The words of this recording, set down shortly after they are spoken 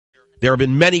There have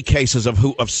been many cases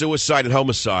of suicide and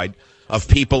homicide of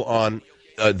people on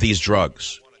these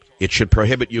drugs. It should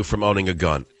prohibit you from owning a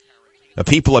gun.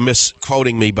 People are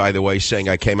misquoting me, by the way, saying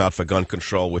I came out for gun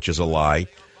control, which is a lie.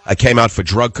 I came out for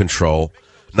drug control,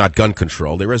 not gun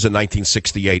control. There is a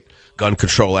 1968 Gun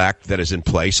Control Act that is in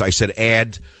place. I said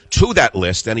add to that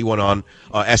list anyone on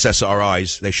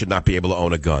SSRIs, they should not be able to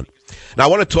own a gun. Now, I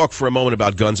want to talk for a moment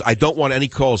about guns. I don't want any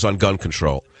calls on gun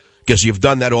control because you've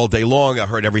done that all day long. I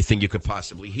heard everything you could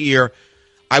possibly hear.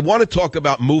 I want to talk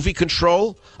about movie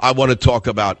control. I want to talk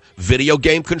about video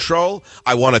game control.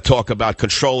 I want to talk about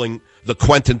controlling the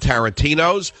Quentin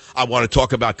Tarantinos. I want to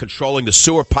talk about controlling the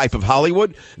sewer pipe of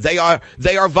Hollywood. They are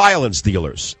violence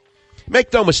dealers.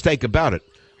 Make no mistake about it.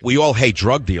 We all hate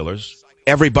drug dealers.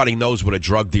 Everybody knows what a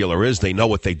drug dealer is. They know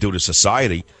what they do to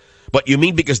society. But you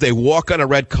mean because they walk on a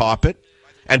red carpet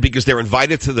and because they're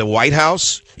invited to the White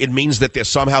House, it means that they're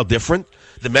somehow different?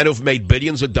 The men who've made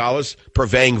billions of dollars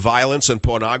purveying violence and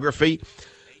pornography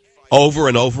over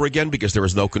and over again because there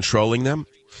is no controlling them?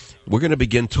 We're going to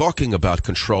begin talking about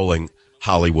controlling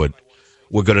Hollywood.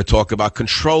 We're going to talk about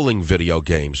controlling video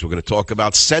games. We're going to talk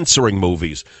about censoring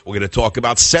movies. We're going to talk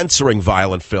about censoring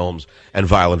violent films and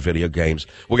violent video games.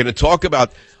 We're going to talk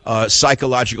about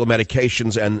psychological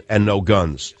medications and no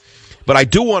guns. But I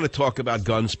do want to talk about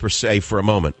guns per se for a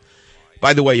moment.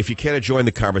 By the way, if you care to join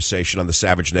the conversation on the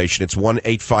Savage Nation, it's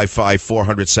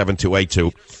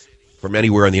 1-855-400-7282 from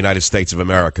anywhere in the United States of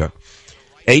America.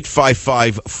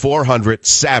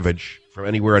 855-400-SAVAGE from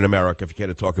anywhere in America if you care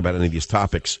to talk about any of these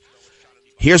topics.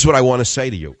 Here's what I want to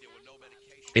say to you.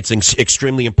 It's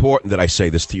extremely important that I say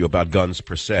this to you about guns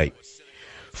per se.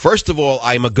 First of all,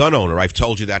 I'm a gun owner. I've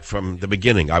told you that from the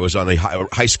beginning. I was on a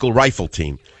high school rifle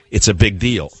team. It's a big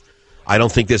deal. I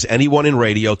don't think there's anyone in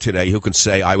radio today who can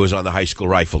say I was on the high school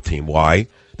rifle team. Why?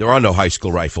 There are no high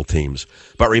school rifle teams.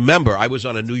 But remember, I was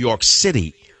on a New York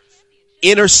City,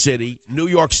 inner city, New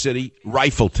York City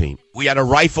rifle team. We had a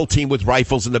rifle team with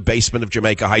rifles in the basement of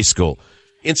Jamaica High School.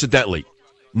 Incidentally,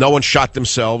 no one shot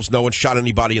themselves. No one shot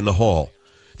anybody in the hall.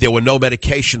 There were no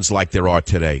medications like there are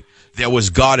today. There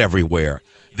was God everywhere.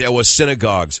 There was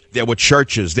synagogues. There were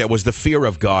churches. There was the fear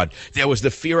of God. There was the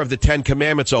fear of the Ten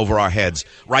Commandments over our heads.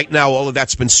 Right now, all of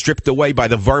that's been stripped away by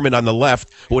the vermin on the left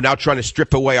who are now trying to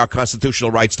strip away our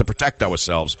constitutional rights to protect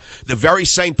ourselves. The very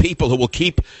same people who will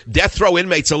keep death row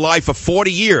inmates alive for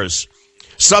 40 years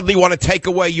suddenly want to take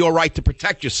away your right to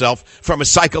protect yourself from a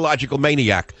psychological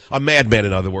maniac, a madman,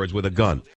 in other words, with a gun.